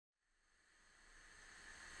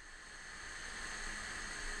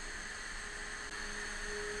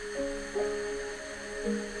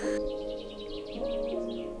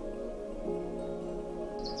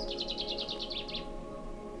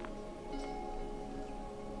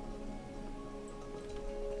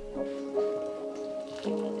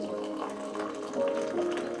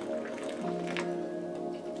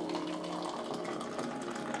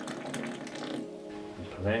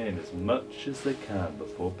getting as much as they can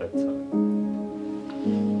before bedtime.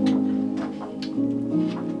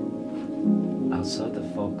 Outside, the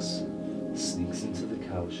fox sneaks into the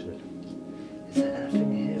cowshed. Is there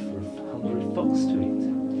anything here for a hungry fox to eat?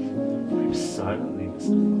 Creep silently,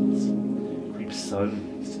 Mr. Fox. Creep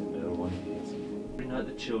silently so no one hears you. Every night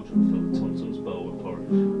the children fill Tom-Tom's bowl with porridge.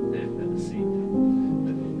 They've never seen him,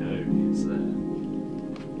 but they know he's there.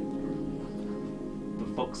 The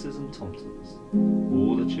foxes and Tom-Toms,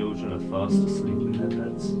 all the children are fast asleep in their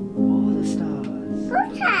beds. All the stars.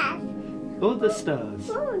 All the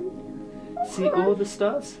stars. See all the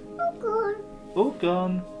stars? All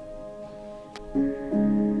gone.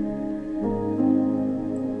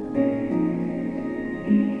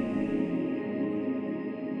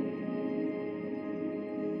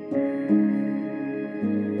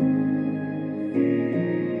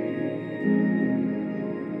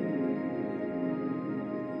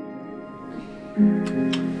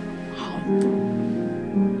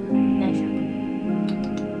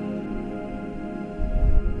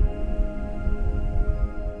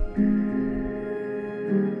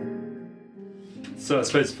 So I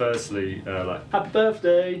suppose firstly, like, happy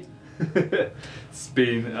birthday! It's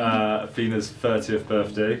been Athena's 30th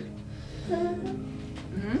birthday.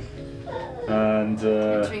 And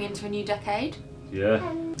entering into a new decade. Yeah,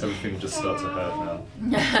 everything will just start to hurt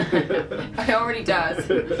now. It already does.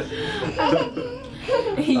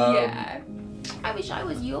 Yeah. I wish I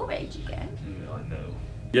was your age again. I know.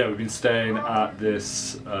 Yeah, we've been staying at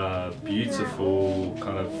this beautiful,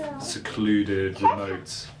 kind of secluded,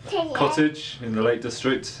 remote cottage in the Lake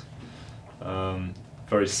District.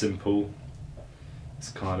 Very simple.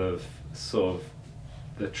 It's kind of, sort of,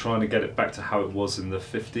 they're trying to get it back to how it was in the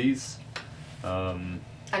 50s. And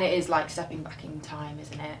it is like stepping back in time,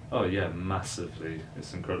 isn't it? Oh yeah, massively.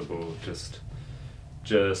 It's incredible. Just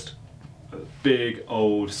a big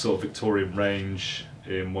old sort of Victorian range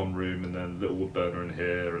in one room, and then a little wood burner in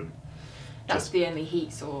here, and that's the only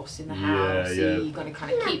heat source in the house. So you've got to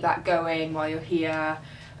kind of keep that going while you're here.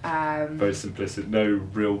 Very simplistic. No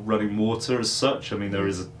real running water as such. I mean, there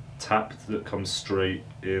is a tap that comes straight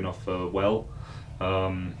in off a well,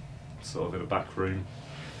 sort of in a back room.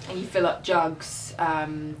 And you fill up jugs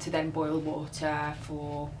to then boil water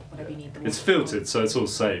for whatever you need the water. It's filtered, so it's all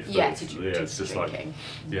safe. Yeah, it's just drinking. like,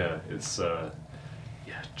 yeah, it's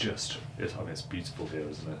I mean, it's beautiful here,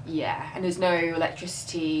 isn't it? Yeah, and there's no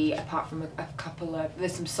electricity apart from a couple of,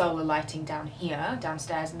 there's some solar lighting down here,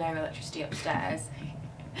 downstairs, no electricity upstairs.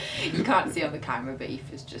 You can't see on the camera, but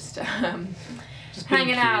Aífe's just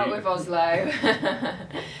hanging out with Oslo.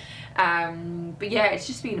 But yeah, it's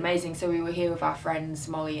just been amazing. So we were here with our friends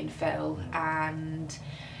Molly and Phil, and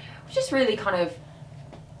just really kind of,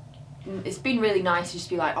 it's been really nice to just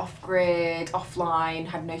be like off-grid, offline,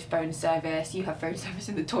 had no phone service. You have phone service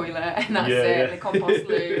in the toilet, and that's it, the compost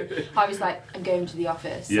loo. Harvey's like, I'm going to the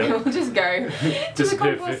office. So we'll just go to the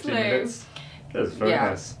compost loo. Minutes. That's very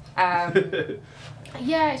nice.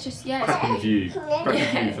 Yeah, it's just, cracking view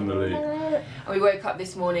from the loo. And we woke up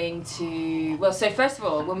this morning to, well, so first of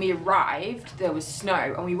all, when we arrived, there was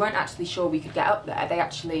snow, and we weren't actually sure we could get up there. They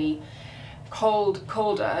actually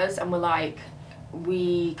called us and were like,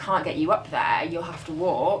 we can't get you up there, you'll have to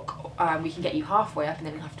walk. We can get you halfway up and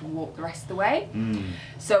then you'll have to walk the rest of the way.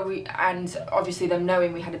 So and obviously them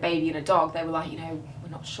knowing we had a baby and a dog, they were like, you know, we're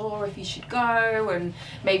not sure if you should go, and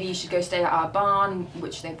maybe you should go stay at our barn,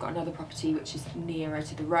 which they've got another property which is nearer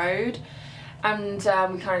to the road. And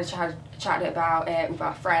we kind of chatted about it with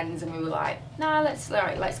our friends, and we were like, nah, let's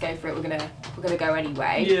go for it. We're gonna go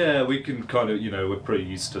anyway. Yeah, we can kind of, you know, we're pretty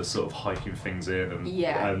used to sort of hiking things in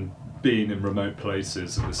and being in remote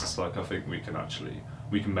places, and this is like, I think we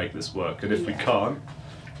can make this work, and if we can't,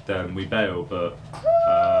 then we bail, but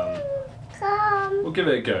we'll give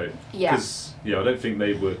it a go. Because I don't think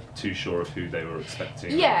they were too sure of who they were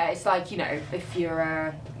expecting. Yeah, it's like, you know, if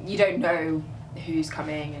you're you don't know who's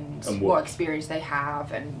coming and what experience they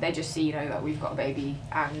have, and they just see, you know, that we've got a baby,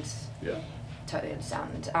 and totally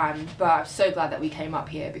understand. But I'm so glad that we came up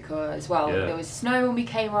here because, well, there was snow when we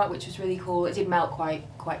came up, which was really cool. It did melt quite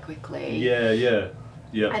quickly. Yeah.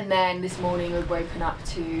 And then this morning we've woken up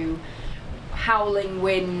to howling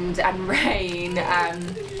wind and rain,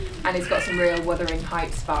 and it's got some real Wuthering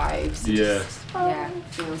Heights vibes.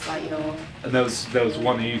 Feels like you're. And there was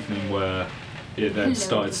one evening where it then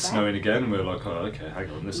started snowing again, and we were like, oh, okay, hang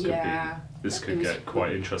on, this could get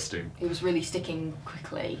quite interesting. It was really sticking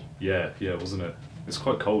quickly. Yeah, wasn't it? It's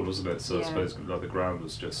quite cold, wasn't it? So I suppose like the ground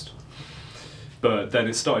was just. But then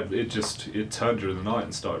it turned during the night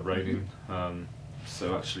and started raining.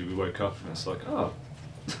 So actually we woke up and it's like, oh,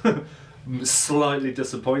 slightly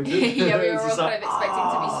disappointed. Yeah, we were It's all just kind like, of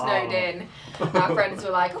expecting to be snowed in. Our friends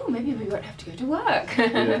were like, oh, maybe we won't have to go to work.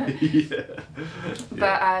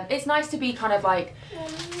 But it's nice to be kind of like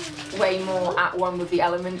way more at one with the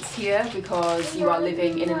elements here because you are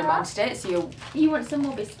living in and amongst it. So you want some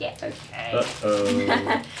more biscuit? Okay.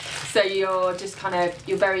 Uh-oh. So you're just kind of,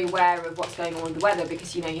 you're very aware of what's going on with the weather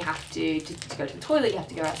because, you know, you have to go to the toilet, you have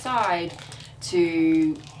to go outside, to,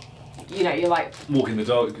 you know, you're like... walking the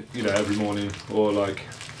dog, you know, every morning, or like,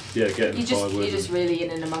 yeah, getting firewood. You're just really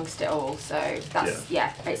in and amongst it all, so that's,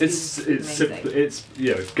 it's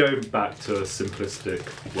going back to a simplistic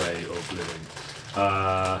way of living.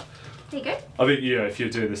 There you go. I think, you know, if you're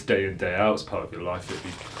doing this day in, day out as part of your life, it'd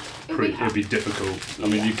be difficult. I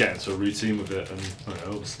mean, you get into a routine with it, and you know,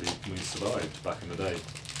 obviously we survived back in the day.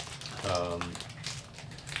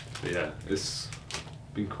 But yeah, it's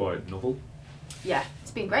been quite novel. Yeah,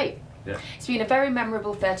 it's been great. Yeah. It's been a very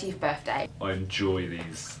memorable 30th birthday. I enjoy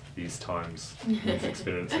these times, these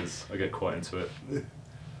experiences. I get quite into it.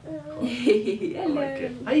 I like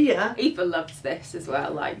it. Oh yeah. Aífe loves this as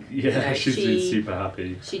well. Like, yeah, you know, she's been super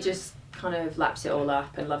happy. She just kind of laps it all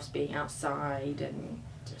up and loves being outside and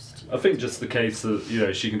just. I think just the case that, you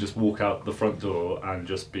know, she can just walk out the front door and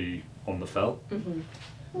just be on the fell.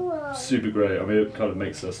 Super great. I mean, it kind of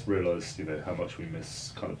makes us realise, you know, how much we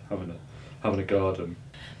miss kind of having a garden.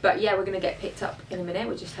 But yeah, we're going to get picked up in a minute.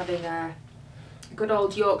 We're just having a good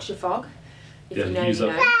old Yorkshire fog. If you know, you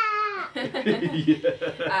know.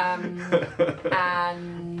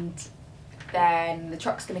 And then the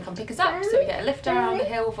truck's going to come pick us up, so we get a lift around the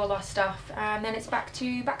hill with all our stuff, and then it's back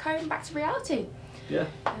home, back to reality. Yeah.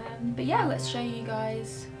 But yeah, let's show you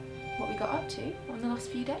guys what we got up to on the last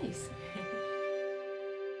few days.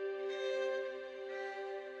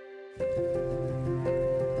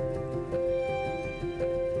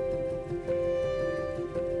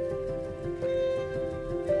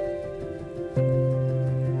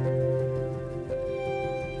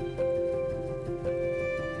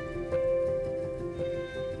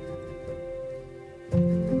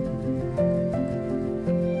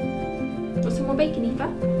 Bacon, Aífe?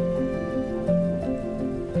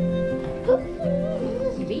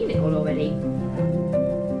 You've eaten it all already.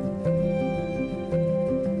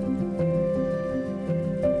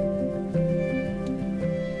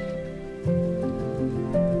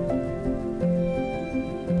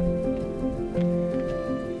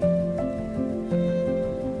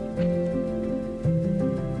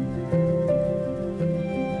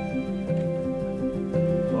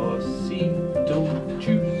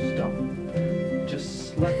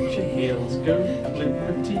 Let your heels go,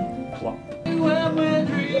 clippity clop. When we're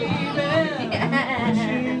dreaming,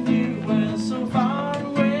 wishing you were so far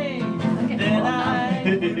away, then I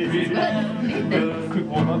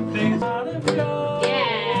remember all the things out of yours.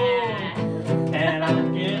 Yeah. And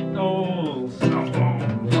I'm getting old.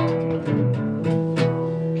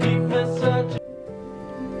 Keep us such.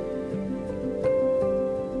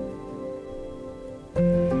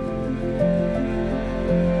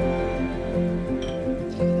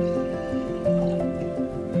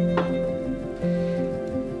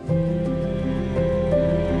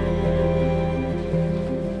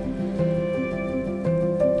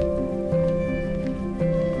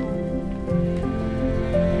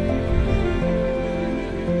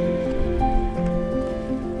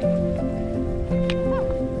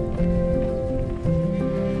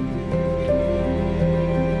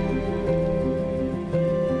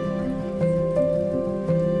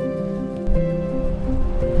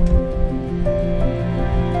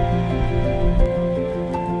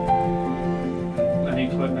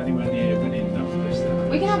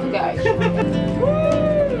 We can have a go.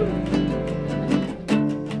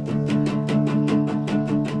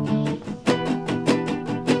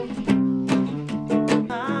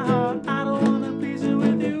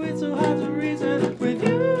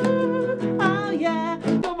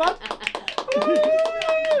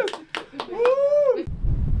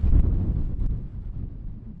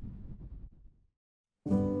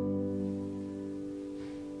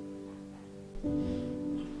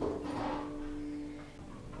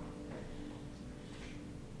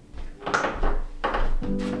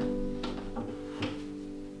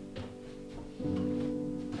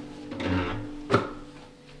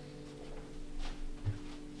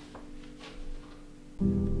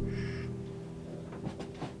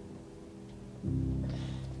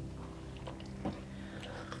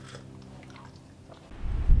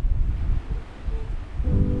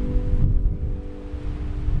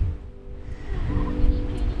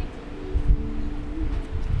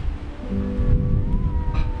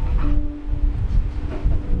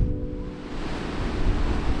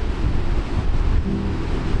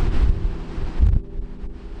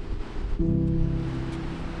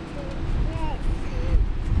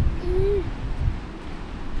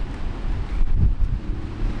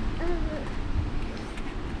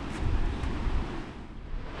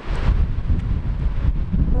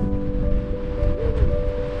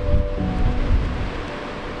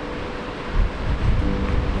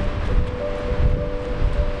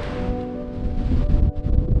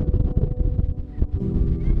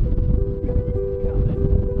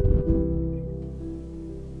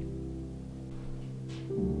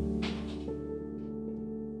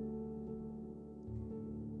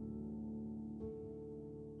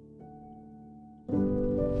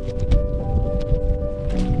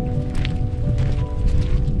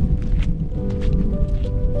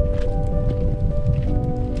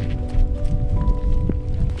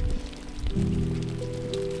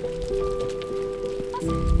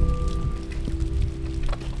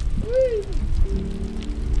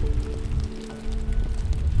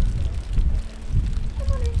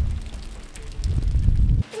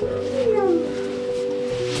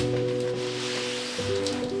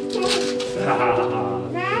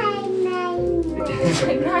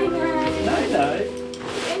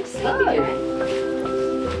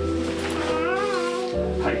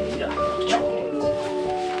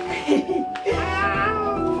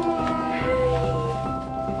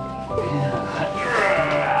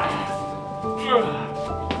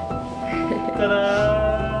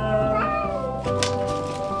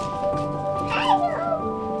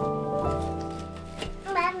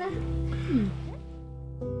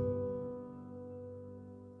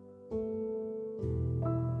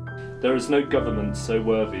 There is no government so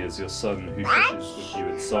worthy as your son who fishes with you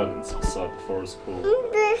in silence beside the forest pool.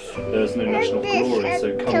 There is no national glory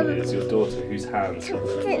so comely as your daughter whose hands have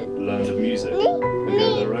learned of music and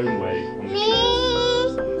go their own way on the journey.